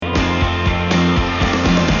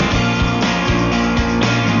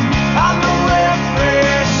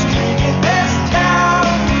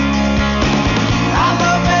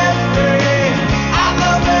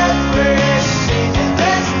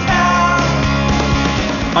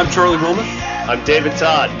I'm Charlie Wilmoth. I'm David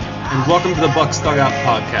Todd. And welcome to the Bucs Dugout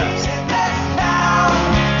Podcast.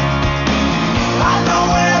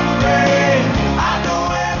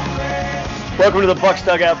 Welcome to the Bucs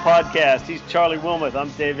Dugout Podcast. He's Charlie Wilmoth. I'm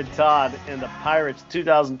David Todd. And the Pirates'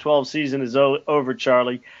 2012 season is over,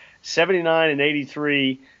 Charlie.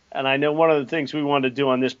 79-83. And I know one of the things we wanted to do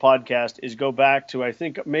on this podcast is go back to, I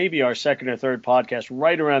think, maybe our second or third podcast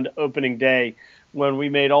right around opening day, when we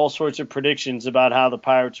made all sorts of predictions about how the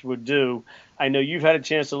Pirates would do. I know you've had a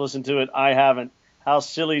chance to listen to it. I haven't. How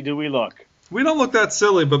silly do we look? We don't look that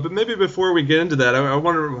silly, but maybe before we get into that, I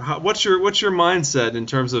wonder what's your mindset in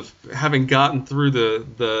terms of having gotten through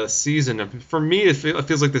the season. For me, it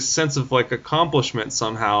feels like this sense of like accomplishment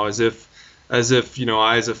somehow, as if I as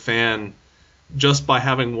a fan, just by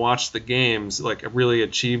having watched the games, like really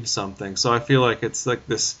achieved something. So I feel like it's like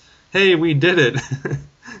this, hey, we did it.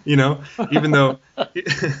 Even though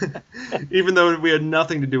we had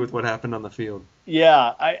nothing to do with what happened on the field.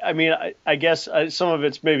 Yeah, I guess some of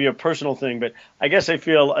it's maybe a personal thing, but I guess I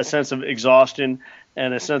feel a sense of exhaustion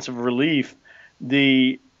and a sense of relief.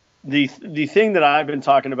 The thing that I've been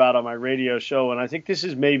talking about on my radio show, and I think this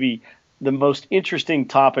is maybe the most interesting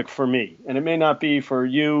topic for me, and it may not be for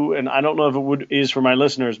you, and I don't know if it is for my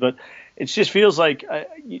listeners, but it just feels like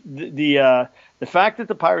the fact that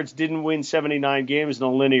the Pirates didn't win 79 games in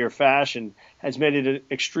a linear fashion has made it an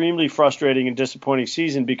extremely frustrating and disappointing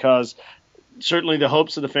season, because certainly the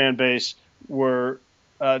hopes of the fan base were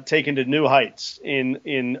taken to new heights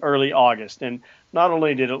in early August. And not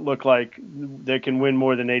only did it look like they can win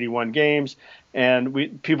more than 81 games,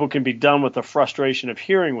 and people can be done with the frustration of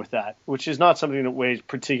hearing with that, which is not something that weighs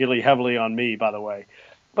particularly heavily on me, by the way.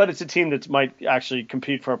 But it's a team that might actually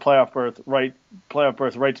compete for a playoff berth right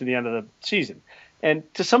to the end of the season. And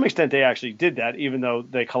to some extent, they actually did that, even though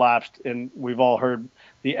they collapsed, and we've all heard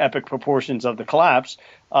the epic proportions of the collapse.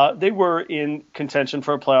 They were in contention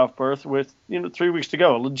for a playoff berth with 3 weeks to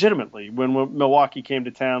go, legitimately, when Milwaukee came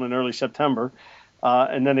to town in early September,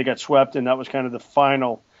 and then they got swept, and that was kind of the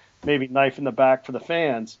final, maybe knife in the back for the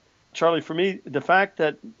fans. Charlie, for me, the fact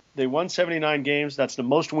that they won 79 games, that's the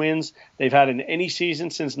most wins they've had in any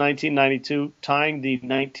season since 1992, tying the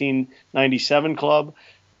 1997 club,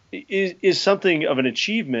 is something of an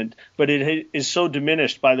achievement, but it is so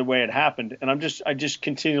diminished by the way it happened. And I just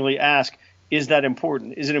continually ask, is that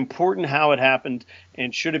important? Is it important how it happened,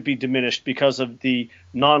 and should it be diminished because of the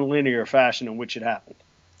nonlinear fashion in which it happened?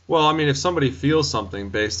 Well, I mean, if somebody feels something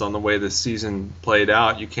based on the way the season played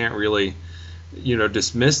out, you can't really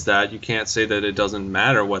dismiss that. You can't say that it doesn't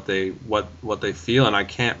matter what they feel, and I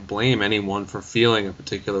can't blame anyone for feeling a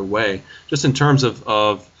particular way. Just in terms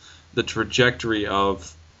of the trajectory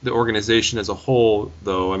of the organization as a whole,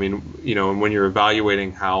 though, I mean, when you're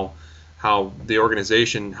evaluating how the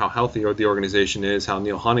organization, how healthy the organization is, how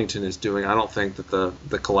Neil Huntington is doing, I don't think that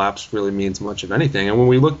the collapse really means much of anything. And when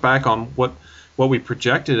we look back on what we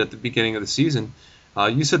projected at the beginning of the season,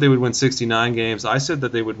 you said they would win 69 games. I said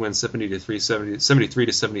that they would win 73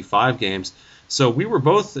 to 75 games. So we were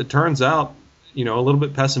both, it turns out, a little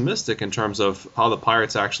bit pessimistic in terms of how the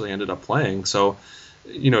Pirates actually ended up playing. So,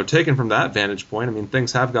 taken from that vantage point, I mean,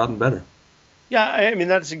 things have gotten better. Yeah, I mean,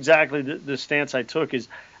 that's exactly the stance I took, is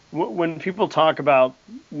when people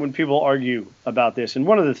argue about this, and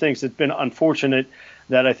one of the things that's been unfortunate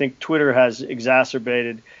that I think Twitter has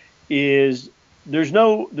exacerbated is there's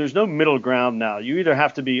no middle ground now. You either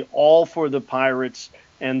have to be all for the Pirates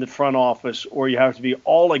and the front office, or you have to be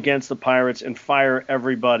all against the Pirates and fire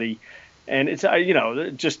everybody. And it's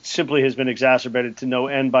it just simply has been exacerbated to no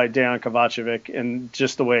end by Dejan Kovacevic, and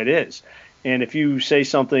just the way it is. And if you say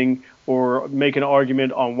something or make an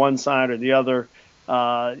argument on one side or the other,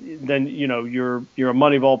 then you're a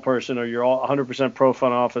Moneyball person, or you're 100% pro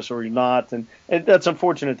front office, or you're not. And that's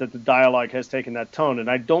unfortunate that the dialogue has taken that tone, and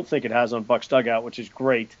I don't think it has on Bucs Dugout, which is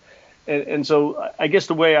great. And so I guess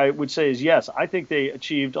the way I would say is, yes, I think they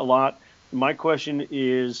achieved a lot. My question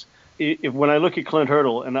is, when I look at Clint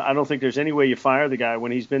Hurdle, and I don't think there's any way you fire the guy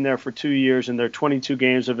when he's been there for 2 years and there are 22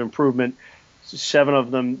 games of improvement, 7 of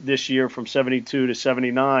them this year from 72 to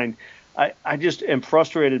 79. I just am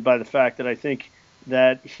frustrated by the fact that I think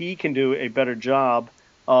that he can do a better job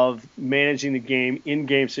of managing the game in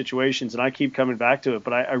game situations. And I keep coming back to it,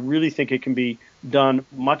 but I really think it can be done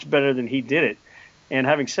much better than he did it. And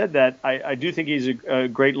having said that, I do think he's a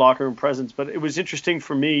great locker room presence. But it was interesting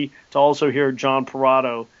for me to also hear John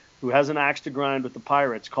Parado, who has an axe to grind with the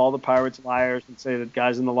Pirates, call the Pirates liars and say that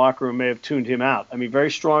guys in the locker room may have tuned him out. I mean,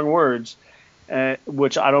 very strong words,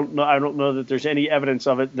 which I don't know that there's any evidence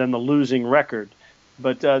of it than the losing record.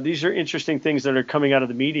 But these are interesting things that are coming out of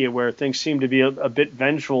the media, where things seem to be a bit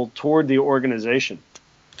vengeful toward the organization.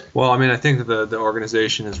 Well, I mean, I think that the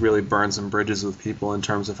organization has really burned some bridges with people in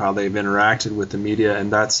terms of how they've interacted with the media,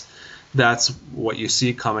 and that's what you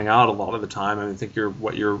see coming out a lot of the time. And I think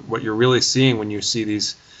what you're really seeing when you see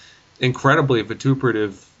these incredibly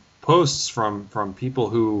vituperative posts from people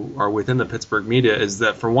who are within the Pittsburgh media is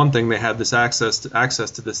that, for one thing, they had this access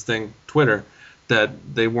to this thing, Twitter, that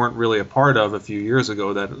they weren't really a part of a few years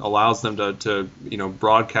ago, that allows them to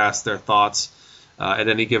broadcast their thoughts at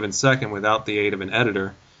any given second without the aid of an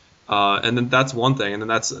editor. And then that's one thing, and then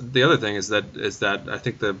that's the other thing is that I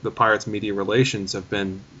think the Pirates media relations have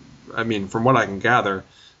been, I mean, from what I can gather,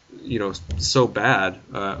 so bad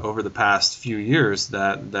over the past few years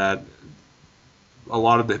that a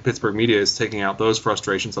lot of the Pittsburgh media is taking out those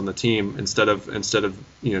frustrations on the team instead of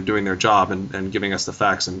doing their job and giving us the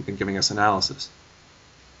facts and giving us analysis.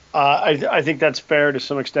 I think that's fair to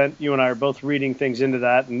some extent. You and I are both reading things into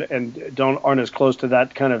that and aren't as close to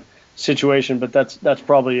that kind of situation, but that's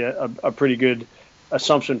probably a pretty good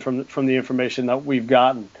assumption from the information that we've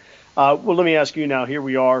gotten. Well, let me ask you now. Here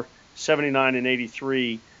we are, 79 and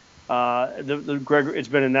 83. It's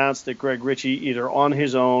been announced that Greg Ritchie, either on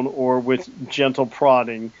his own or with gentle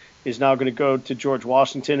prodding, is now going to go to George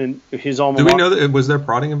Washington and his alma mater. Do we know that was there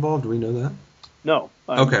prodding involved? Do we know that? No.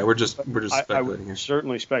 Okay, we're just speculating I would here.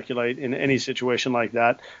 certainly speculate in any situation like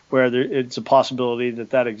that where it's a possibility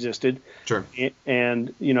that existed. Sure.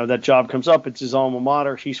 And that job comes up. It's his alma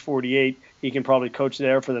mater. He's 48. He can probably coach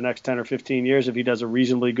there for the next 10 or 15 years if he does a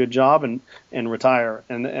reasonably good job and retire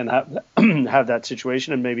and have that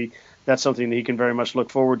situation. And maybe that's something that he can very much look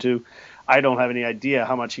forward to. I don't have any idea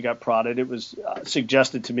how much he got prodded. It was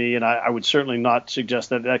suggested to me, and I would certainly not suggest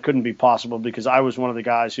that couldn't be possible, because I was one of the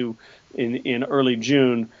guys who in early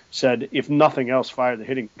June said, if nothing else, fire the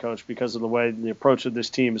hitting coach because of the way the approach of this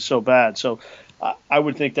team is so bad. So I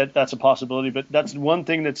would think that that's a possibility, but that's one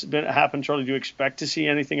thing that's happened. Charlie, do you expect to see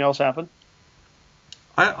anything else happen?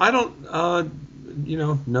 I don't,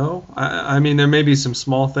 no. I mean, there may be some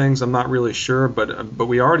small things. I'm not really sure, but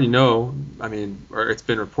we already know, I mean, or it's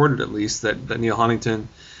been reported at least, that Neil Huntington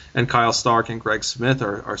and Kyle Stark and Greg Smith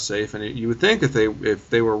are safe. And you would think if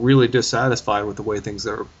they were really dissatisfied with the way things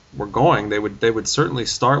were going, they would certainly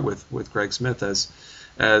start with Greg Smith as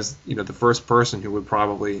the first person who would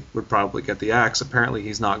probably get the axe. Apparently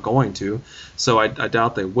he's not going to, so I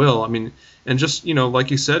doubt they will. I mean, and just like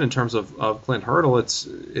you said, in terms of Clint Hurdle,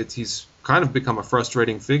 he's kind of become a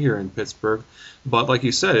frustrating figure in Pittsburgh. But like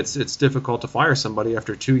you said, it's difficult to fire somebody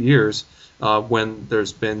after 2 years when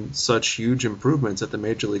there's been such huge improvements at the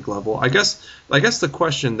major league level. I guess the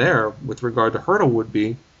question there with regard to Hurdle would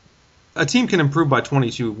be, a team can improve by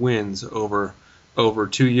 22 wins over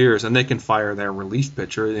 2 years, and they can fire their relief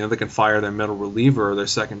pitcher. They can fire their middle reliever or their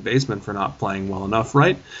second baseman for not playing well enough,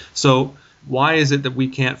 right? So why is it that we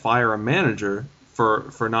can't fire a manager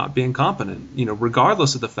for not being competent?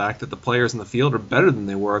 Regardless of the fact that the players in the field are better than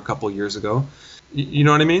they were a couple years ago. You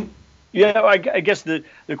know what I mean? Yeah, I guess the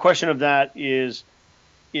question of that is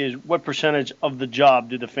what percentage of the job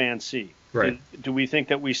do the fans see? Right. Do we think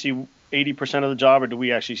that we see 80% of the job, or do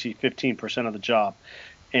we actually see 15% of the job?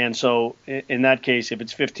 And so in that case, if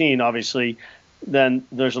it's 15, obviously, then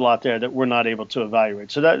there's a lot there that we're not able to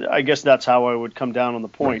evaluate. So I guess that's how I would come down on the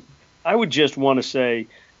point. I would just want to say,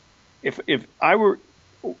 if I were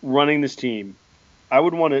running this team, I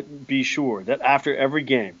would want to be sure that after every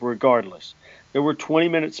game, regardless, there were 20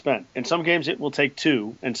 minutes spent. In some games it will take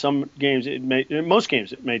 2, and most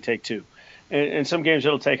games it may take 2. In some games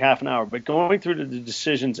it'll take half an hour. But going through the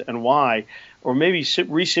decisions and why, or maybe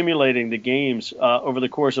re-simulating the games over the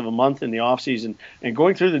course of a month in the offseason and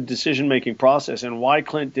going through the decision-making process and why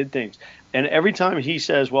Clint did things. And every time he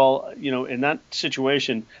says, well, in that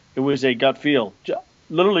situation, it was a gut feel,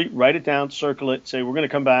 literally write it down, circle it, say we're going to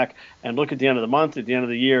come back and look at the end of the month, at the end of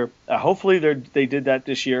the year. Hopefully they did that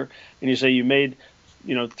this year. And you say you made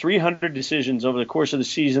 300 decisions over the course of the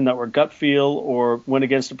season that were gut feel or went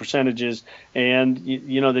against the percentages, and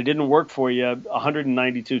they didn't work for you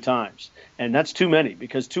 192 times. And that's too many,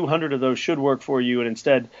 because 200 of those should work for you, and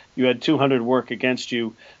instead you had 200 work against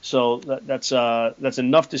you. So that's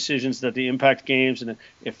enough decisions that they impact games. And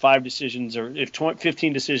if 5 decisions or if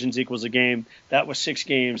 15 decisions equals a game, that was 6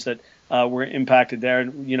 games that were impacted there.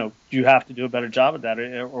 And you have to do a better job at that,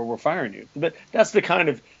 or we're firing you. But that's the kind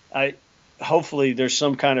of hopefully there's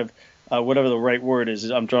some kind of whatever the right word is.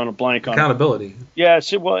 I'm drawing a blank on accountability. Yeah,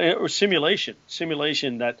 or simulation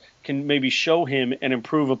that can maybe show him and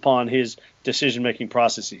improve upon his decision-making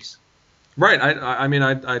processes. Right. I mean,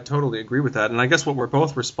 I totally agree with that. And I guess what we're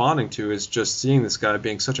both responding to is just seeing this guy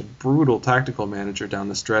being such a brutal tactical manager down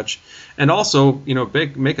the stretch. And also,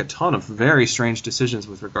 make a ton of very strange decisions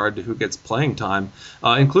with regard to who gets playing time,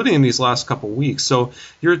 including in these last couple weeks. So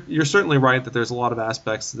you're certainly right that there's a lot of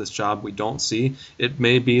aspects to this job we don't see. It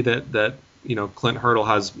may be that Clint Hurdle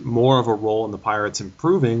has more of a role in the Pirates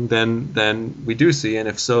improving than we do see. And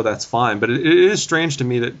if so, that's fine. But it is strange to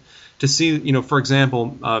me to see, for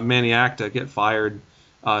example, Manny Acta get fired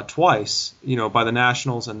twice, by the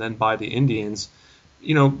Nationals and then by the Indians,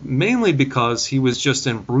 mainly because he was just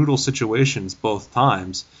in brutal situations both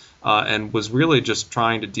times and was really just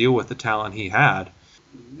trying to deal with the talent he had.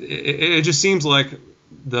 It just seems like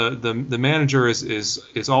the manager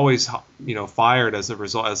is always fired as a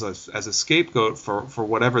result as a scapegoat for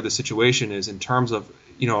whatever the situation is in terms of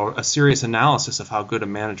a serious analysis of how good a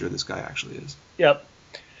manager this guy actually is.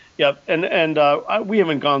 Yep, and we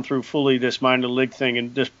haven't gone through fully this minor league thing,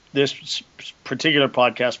 and this particular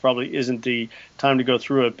podcast probably isn't the time to go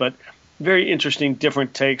through it, but very interesting,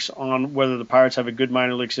 different takes on whether the Pirates have a good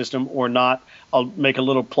minor league system or not. I'll make a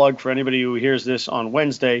little plug for anybody who hears this on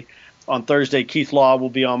Wednesday. On Thursday, Keith Law will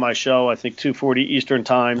be on my show, I think 2:40 Eastern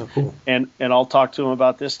time, cool. and I'll talk to him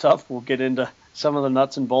about this stuff. We'll get into some of the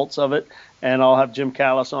nuts and bolts of it, and I'll have Jim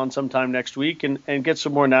Callis on sometime next week and get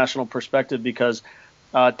some more national perspective because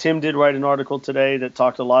Tim did write an article today that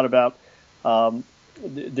talked a lot about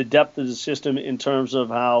the depth of the system in terms of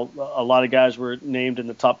how a lot of guys were named in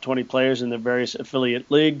the top 20 players in the various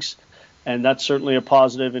affiliate leagues. And that's certainly a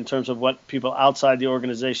positive in terms of what people outside the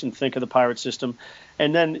organization think of the Pirate system.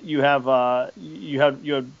 And then you had Bob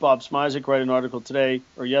Smizek write an article today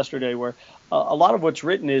or yesterday where a lot of what's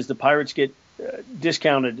written is the Pirates get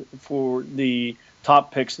discounted for the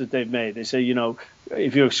top picks that they've made. They say,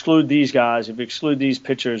 if you exclude these guys, if you exclude these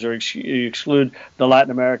pitchers, or you exclude the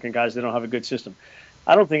Latin American guys, they don't have a good system.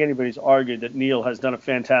 I don't think anybody's argued that Neil has done a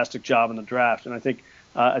fantastic job in the draft, and I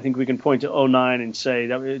think we can point to 2009 and say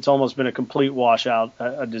that it's almost been a complete washout,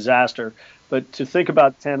 a disaster. But to think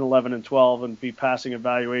about 10, 11, and 12 and be passing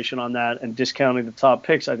evaluation on that and discounting the top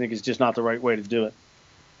picks, I think is just not the right way to do it.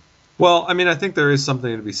 Well, I mean, I think there is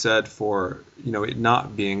something to be said for, it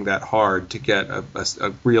not being that hard to get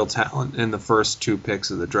a real talent in the first two picks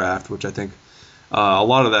of the draft, which I think a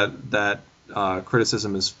lot of that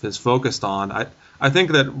criticism is focused on. I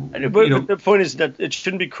think that but the point is that it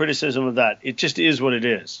shouldn't be criticism of that. It just is what it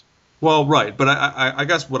is. Well, right, but I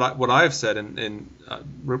guess what I've said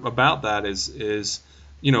about that is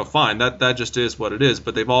fine, that just is what it is.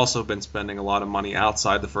 But they've also been spending a lot of money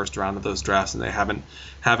outside the first round of those drafts, and they haven't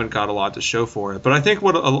got a lot to show for it. But I think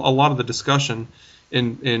what a lot of the discussion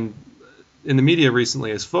in the media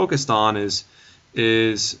recently is focused on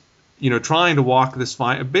is trying to walk this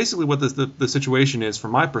fine. Basically, what the situation is, from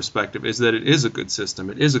my perspective, is that it is a good system.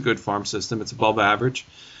 It is a good farm system. It's above average,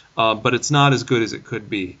 but it's not as good as it could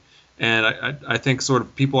be. And I think sort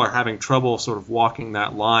of people are having trouble sort of walking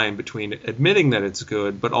that line between admitting that it's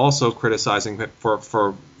good, but also criticizing it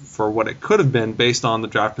for what it could have been based on the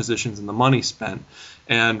draft positions and the money spent,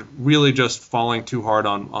 and really just falling too hard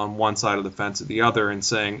on one side of the fence or the other and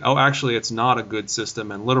saying, oh, actually, it's not a good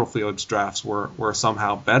system and Littlefield's drafts were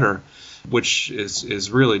somehow better, which is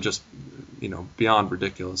really just beyond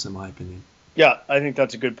ridiculous in my opinion. Yeah, I think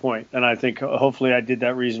that's a good point, and I think hopefully I did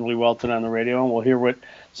that reasonably well today on the radio, and we'll hear what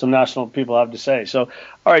some national people have to say. So,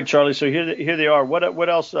 all right, Charlie. So here they are. What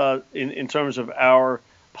else in terms of our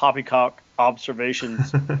poppycock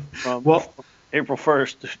observations from April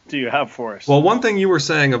 1st do you have for us? Well, one thing you were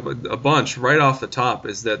saying a bunch right off the top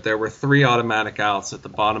is that there were 3 automatic outs at the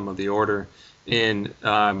bottom of the order in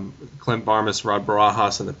Clint Barmes, Rod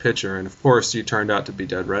Barajas, and the pitcher, and of course you turned out to be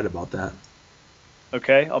dead right about that.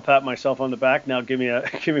 Okay, I'll pat myself on the back. Now give me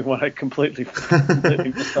one I completely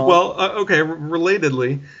missed on. Well, okay,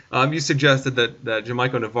 relatedly, you suggested that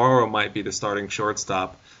Jamaico Navarro might be the starting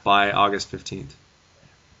shortstop by August 15th.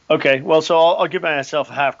 Okay, well, so I'll give myself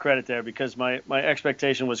half credit there because my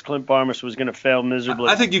expectation was Clint Barmes was going to fail miserably.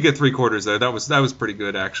 I think you get 3/4 there. That was pretty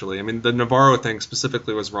good, actually. I mean, the Navarro thing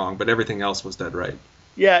specifically was wrong, but everything else was dead right.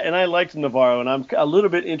 Yeah, and I liked Navarro, and I'm a little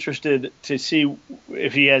bit interested to see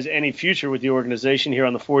if he has any future with the organization here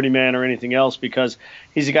on the 40-man or anything else, because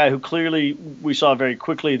he's a guy who clearly we saw very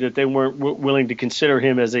quickly that they weren't willing to consider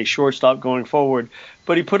him as a shortstop going forward.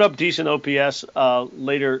 But he put up decent OPS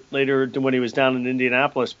later when he was down in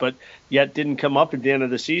Indianapolis, but yet didn't come up at the end of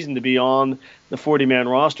the season to be on the 40-man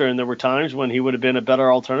roster, and there were times when he would have been a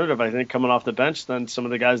better alternative, I think, coming off the bench than some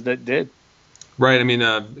of the guys that did. Right. I mean,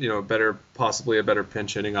 possibly a better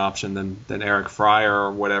pinch hitting option than Eric Fryer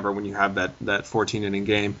or whatever when you have that 14 inning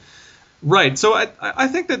game. Right. So I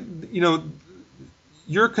think that,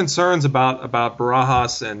 your concerns about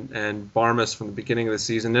Barajas and Barmes from the beginning of the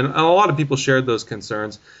season, and a lot of people shared those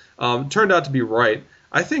concerns, turned out to be right.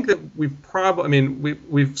 I think that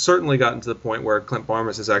we've certainly gotten to the point where Clint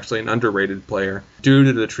Barmes is actually an underrated player due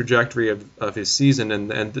to the trajectory of his season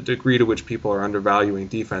and the degree to which people are undervaluing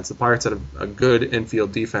defense. The Pirates had a good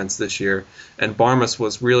infield defense this year, and Barmes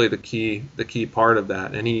was really the key part of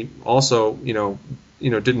that. And he also,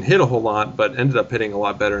 didn't hit a whole lot, but ended up hitting a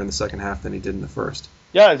lot better in the second half than he did in the first.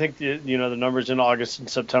 Yeah, I think the numbers in August and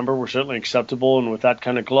September were certainly acceptable, and with that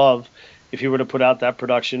kind of glove, if he were to put out that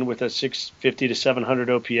production with a 650 to 700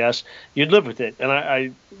 OPS, you'd live with it.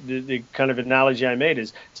 And the kind of analogy I made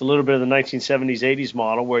is it's a little bit of the 1970s, 80s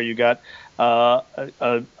model where you got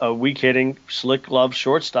a weak hitting, slick glove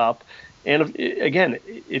shortstop. And again,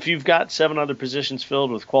 if you've got 7 other positions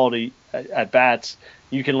filled with quality at bats,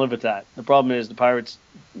 you can live with that. The problem is the Pirates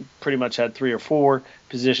pretty much had 3 or 4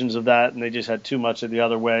 positions of that, and they just had too much of the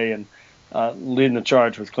other way, and leading the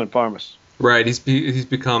charge with Clint Barmes. Right, he's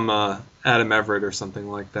become Adam Everett or something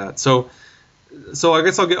like that. So I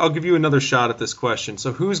guess I'll give you another shot at this question.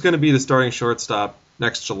 So who's going to be the starting shortstop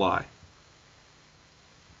next July?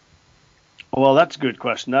 Well, that's a good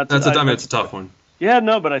question. It's a tough one. Yeah,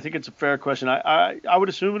 no, but I think it's a fair question. I would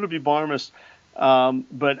assume it'll be Barmes,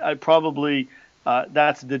 but I probably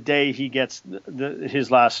that's the day he gets his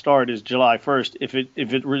last start is July 1st. If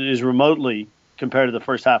it is remotely compared to the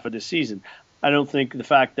first half of this season, I don't think the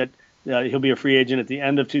fact that he'll be a free agent at the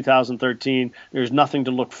end of 2013. There's nothing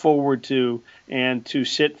to look forward to, and to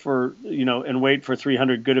sit for and wait for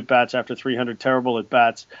 300 good at bats after 300 terrible at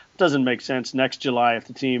bats doesn't make sense. Next July, if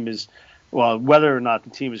the team is whether or not the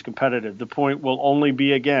team is competitive, the point will only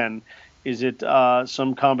be again, is it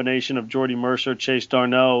some combination of Jordy Mercer, Chase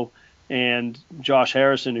Darno, and Josh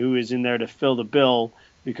Harrison who is in there to fill the bill,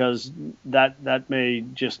 because that may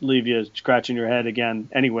just leave you scratching your head again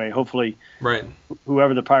anyway. Hopefully, right.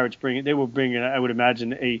 Whoever the Pirates bring in, they will bring in, I would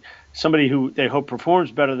imagine, somebody who they hope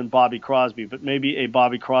performs better than Bobby Crosby, but maybe a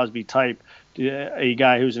Bobby Crosby type, a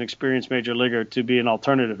guy who's an experienced major leaguer to be an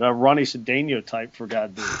alternative, a Ronnie Cedeno type, for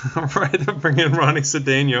God's sake. Right, bring in Ronnie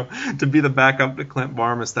Cedeno to be the backup to Clint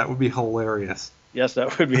Barmes. That would be hilarious. Yes,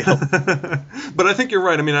 that would be helpful. But I think you're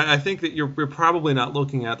right. I mean, I think that you're probably not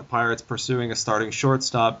looking at the Pirates pursuing a starting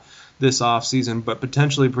shortstop this offseason, but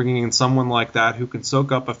potentially bringing in someone like that who can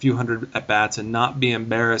soak up a few hundred at-bats and not be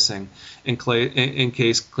embarrassing in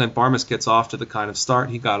case Clint Barmes gets off to the kind of start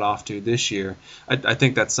he got off to this year. I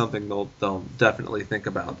think that's something they'll definitely think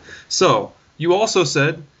about. So you also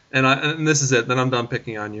said, and this is it, then I'm done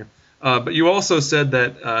picking on you, but you also said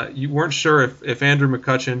that you weren't sure if Andrew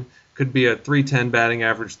McCutchen could be a .310 batting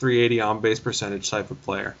average, .380 on-base percentage type of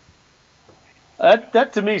player.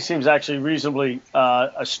 That to me seems actually reasonably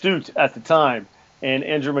astute at the time, and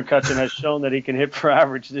Andrew McCutchen has shown that he can hit for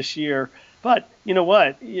average this year. But you know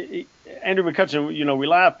what, Andrew McCutchen, we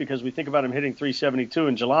laugh because we think about him hitting .372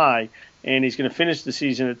 in July, and he's going to finish the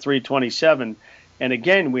season at .327. And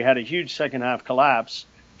again, we had a huge second half collapse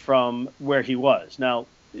from where he was. Now,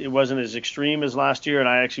 it wasn't as extreme as last year, and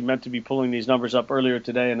I actually meant to be pulling these numbers up earlier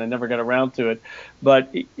today, and I never got around to it.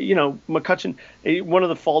 But, McCutchen, one of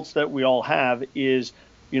the faults that we all have is,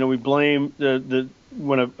 we blame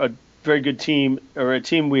when a very good team or a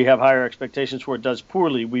team we have higher expectations for does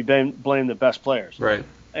poorly, we blame the best players. Right.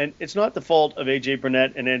 And it's not the fault of A.J.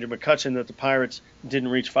 Burnett and Andrew McCutchen that the Pirates didn't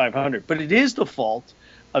reach 500, but it is the fault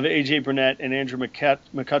of A.J. Burnett and Andrew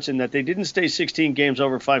McCutchen that they didn't stay 16 games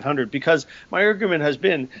over 500, because my argument has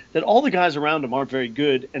been that all the guys around them aren't very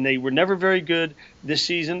good, and they were never very good this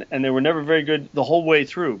season, and they were never very good the whole way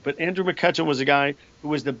through. But Andrew McCutchen was a guy who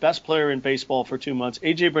was the best player in baseball for 2 months.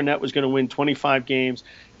 A.J. Burnett was going to win 25 games,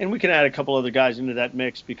 and we can add a couple other guys into that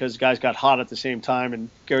mix because guys got hot at the same time, and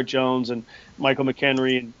Garrett Jones and Michael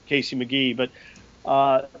McHenry and Casey McGee.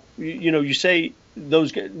 But, you say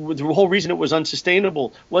the whole reason it was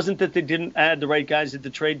unsustainable wasn't that they didn't add the right guys at the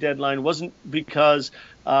trade deadline, wasn't because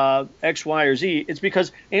X, Y, or Z. It's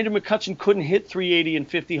because Andrew McCutchen couldn't hit 380 and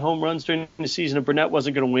 50 home runs during the season, and Burnett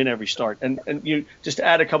wasn't going to win every start. And you just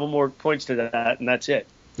add a couple more points to that, and that's it.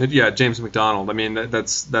 Yeah, James McDonald. I mean,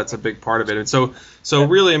 that's a big part of it. And so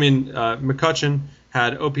really, I mean, McCutchen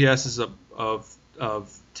had OPSs of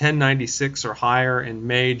 1096 or higher in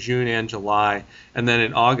May, June, and July, and then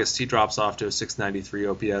in August he drops off to a 693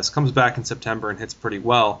 OPS. Comes back in September and hits pretty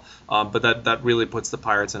well, but that really puts the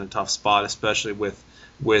Pirates in a tough spot, especially with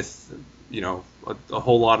a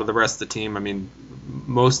whole lot of the rest of the team. I mean,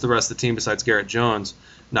 most of the rest of the team besides Garrett Jones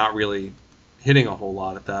not really hitting a whole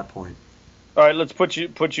lot at that point. All right, let's put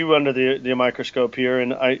you under the microscope here,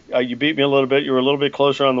 and you beat me a little bit. You were a little bit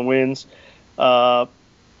closer on the wins.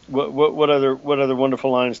 What other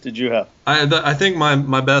wonderful lines did you have? I think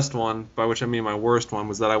my best one, by which I mean my worst one,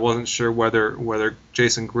 was that I wasn't sure whether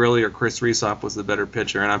Jason Grilli or Chris Riesopp was the better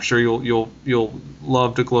pitcher, and I'm sure you'll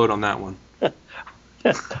love to gloat on that one.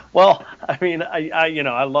 Well, I mean,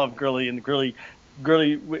 I love Grilli, and Grilli,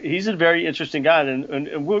 he's a very interesting guy,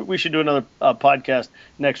 and we should do another podcast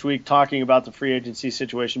next week talking about the free agency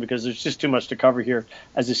situation, because there's just too much to cover here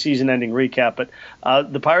as a season-ending recap. But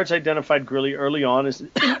the Pirates identified Grilli early on as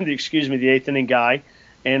the eighth inning guy,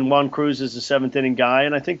 and Juan Cruz is the seventh inning guy,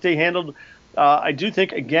 and I think they handled. I do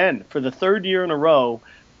think, again, for the third year in a row,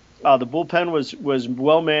 the bullpen was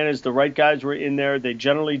well managed. The right guys were in there. They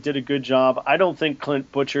generally did a good job. I don't think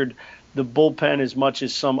Clint butchered the bullpen as much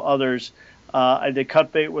as some others. They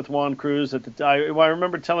cut bait with Juan Cruz at the time. I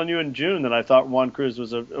remember telling you in June that I thought Juan Cruz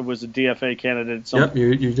was a DFA candidate. Yep,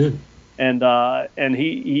 you did. And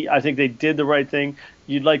he I think they did the right thing.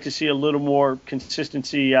 You'd like to see a little more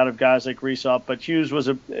consistency out of guys like Riesopp, but Hughes was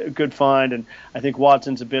a good find, and I think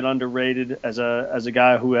Watson's a bit underrated as a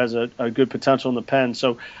guy who has a good potential in the pen.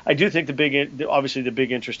 So I do think the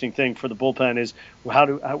big interesting thing for the bullpen is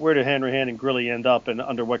where do Hanrahan and Grilli end up, and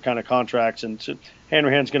under what kind of contracts. And so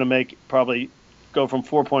Hanrahan's going to probably go from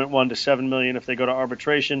 4.1 to 7 million if they go to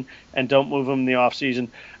arbitration and don't move him in the offseason.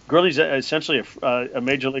 Grilli's essentially a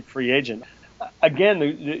major league free agent.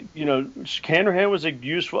 Again, Hanrahan was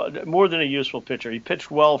more than a useful pitcher. He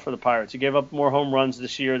pitched well for the Pirates. He gave up more home runs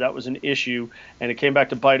this year. That was an issue, and it came back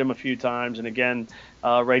to bite him a few times. And again,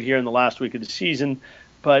 right here in the last week of the season.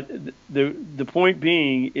 But the point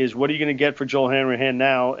being is, what are you going to get for Joel Hanrahan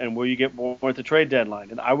now, and will you get more at the trade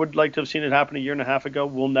deadline? And I would like to have seen it happen a year and a half ago.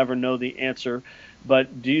 We'll never know the answer.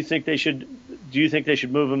 But do you think they should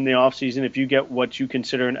move him in the offseason if you get what you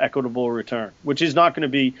consider an equitable return, which is not going to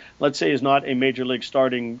be, let's say, is not a major league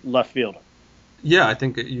starting left fielder? Yeah, I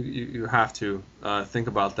think you have to think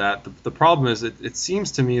about that. The problem is it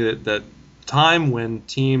seems to me that time when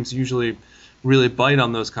teams usually really bite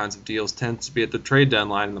on those kinds of deals tends to be at the trade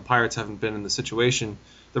deadline, and the Pirates haven't been in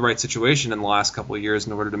the right situation in the last couple of years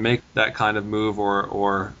in order to make that kind of move,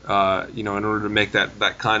 or in order to make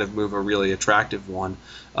that kind of move a really attractive one.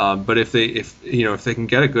 But if they can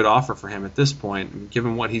get a good offer for him at this point,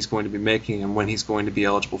 given what he's going to be making and when he's going to be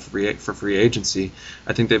eligible for free agency,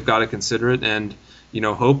 I think they've got to consider it and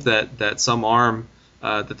hope that some arm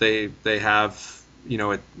that they have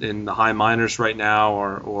in the high minors right now,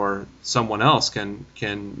 or someone else can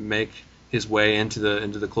make his way into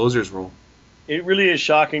the closer's role. It really is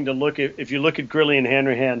shocking to look at, if you look at Grilli and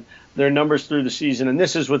Hanrahan, their numbers through the season, and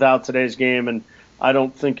this is without today's game, and I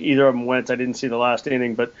don't think either of them went. I didn't see the last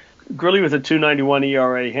inning, but Grilli with a 2.91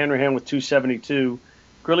 ERA, Hanrahan with 2.72.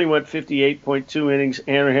 Grilli went 58.2 innings,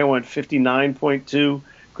 Hanrahan went 59.2.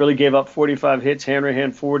 Grilli gave up 45 hits,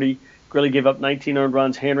 Hanrahan 40. Grilli gave up 19 earned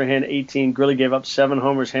runs, Hanrahan 18. Grilli gave up 7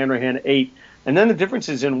 homers, Hanrahan 8. And then the difference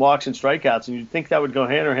is in walks and strikeouts, and you'd think that would go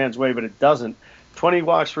Hanrahan's way, but it doesn't. 22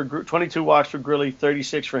 walks for Grilli,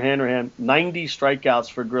 36 for Hanrahan, 90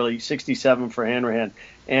 strikeouts for Grilli, 67 for Hanrahan.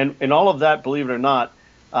 And in all of that, believe it or not,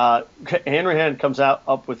 Hanrahan comes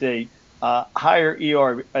up with a higher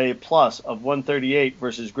ERA plus of 138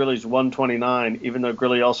 versus Grilli's 129, even though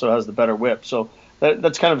Grilli also has the better whip. So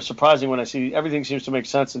that's kind of surprising when I see everything seems to make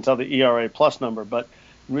sense until the ERA plus number. But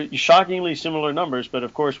shockingly similar numbers, but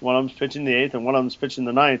of course one of them's pitching the 8th and one of them's pitching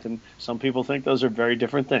the 9th, and some people think those are very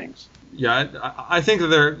different things. Yeah, I think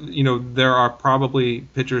that there are probably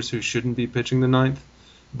pitchers who shouldn't be pitching the 9th,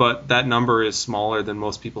 but that number is smaller than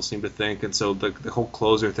most people seem to think, and so the whole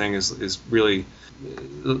closer thing is really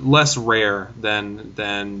less rare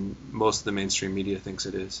than most of the mainstream media thinks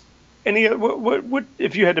it is. Any what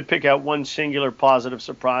if you had to pick out one singular positive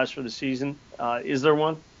surprise for the season? Is there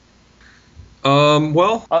one?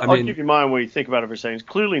 Well, I'll keep in mind when you think about it for a second. It's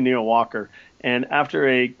clearly Neil Walker. And after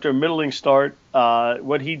a middling start,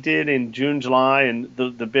 what he did in June, July, and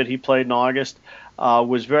the bit he played in August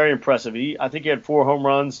was very impressive. I think he had 4 home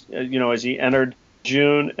runs, as he entered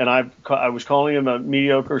June, and I was calling him a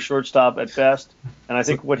mediocre shortstop at best. And I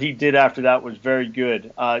think what he did after that was very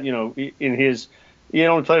good. He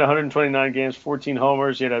only played 129 games, 14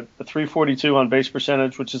 homers. He had a 342 on base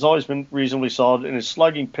percentage, which has always been reasonably solid, and his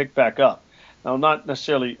slugging picked back up. Now, not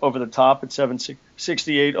necessarily over the top at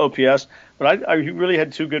 768 OPS, but he really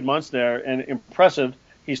had 2 good months there, and impressive.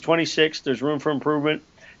 He's 26. There's room for improvement.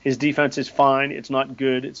 His defense is fine. It's not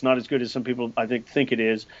good. It's not as good as some people, I think it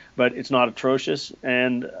is, but it's not atrocious.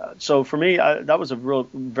 And so for me, that was a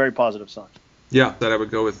very positive sign. Yeah, that I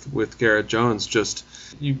would go with Garrett Jones. Just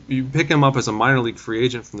you pick him up as a minor league free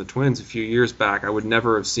agent from the Twins a few years back. I would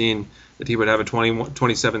never have seen that he would have a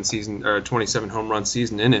 27 home run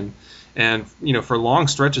season in him. And for long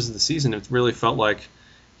stretches of the season, it really felt like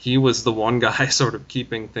he was the one guy sort of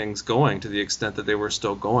keeping things going to the extent that they were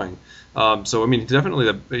still going. So I mean, definitely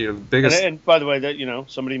the biggest. And by the way, that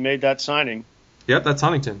somebody made that signing. Yep, that's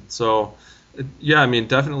Huntington. So. Yeah, I mean,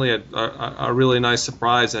 definitely a really nice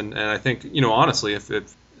surprise, and I think honestly,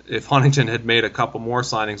 if Huntington had made a couple more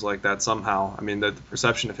signings like that somehow, I mean, the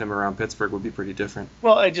perception of him around Pittsburgh would be pretty different.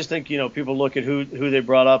 Well, I just think people look at who they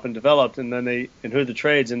brought up and developed, and then who the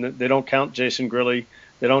trades, and they don't count Jason Grilli,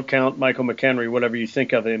 they don't count Michael McHenry, whatever you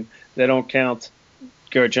think of him, they don't count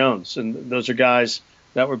Garrett Jones, and those are guys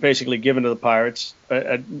that were basically given to the Pirates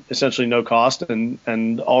at essentially no cost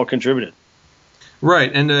and all contributed.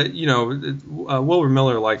 Right, and Wilbur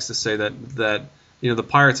Miller likes to say that the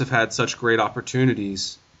Pirates have had such great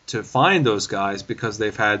opportunities to find those guys because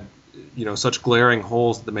they've had such glaring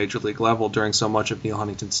holes at the major league level during so much of Neil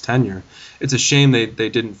Huntington's tenure. It's a shame they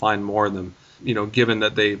didn't find more of them, given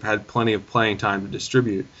that they've had plenty of playing time to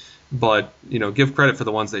distribute. But give credit for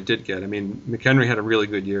the ones they did get. I mean, McHenry had a really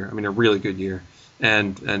good year.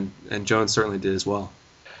 And Jones certainly did as well.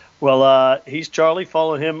 Well, he's Charlie.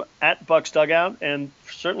 Follow him at Bucs Dugout, and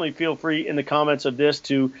certainly feel free in the comments of this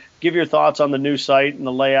to give your thoughts on the new site and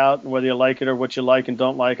the layout and whether you like it or what you like and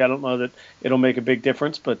don't like. I don't know that it'll make a big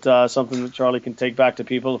difference, but something that Charlie can take back to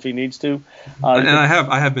people if he needs to. And I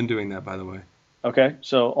have been doing that, by the way. Okay,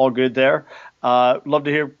 so all good there. Love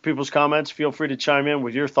to hear people's comments. Feel free to chime in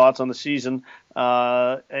with your thoughts on the season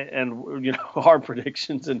and our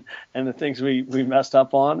predictions and the things we messed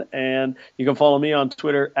up on. And you can follow me on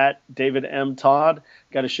Twitter at David M. Todd.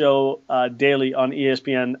 Got a show daily on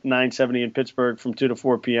ESPN 970 in Pittsburgh from 2 to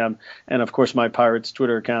 4 p.m. And, of course, my Pirates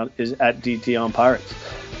Twitter account is at DT on Pirates.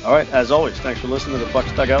 All right, as always, thanks for listening to the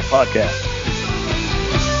Bucs Dugout Podcast.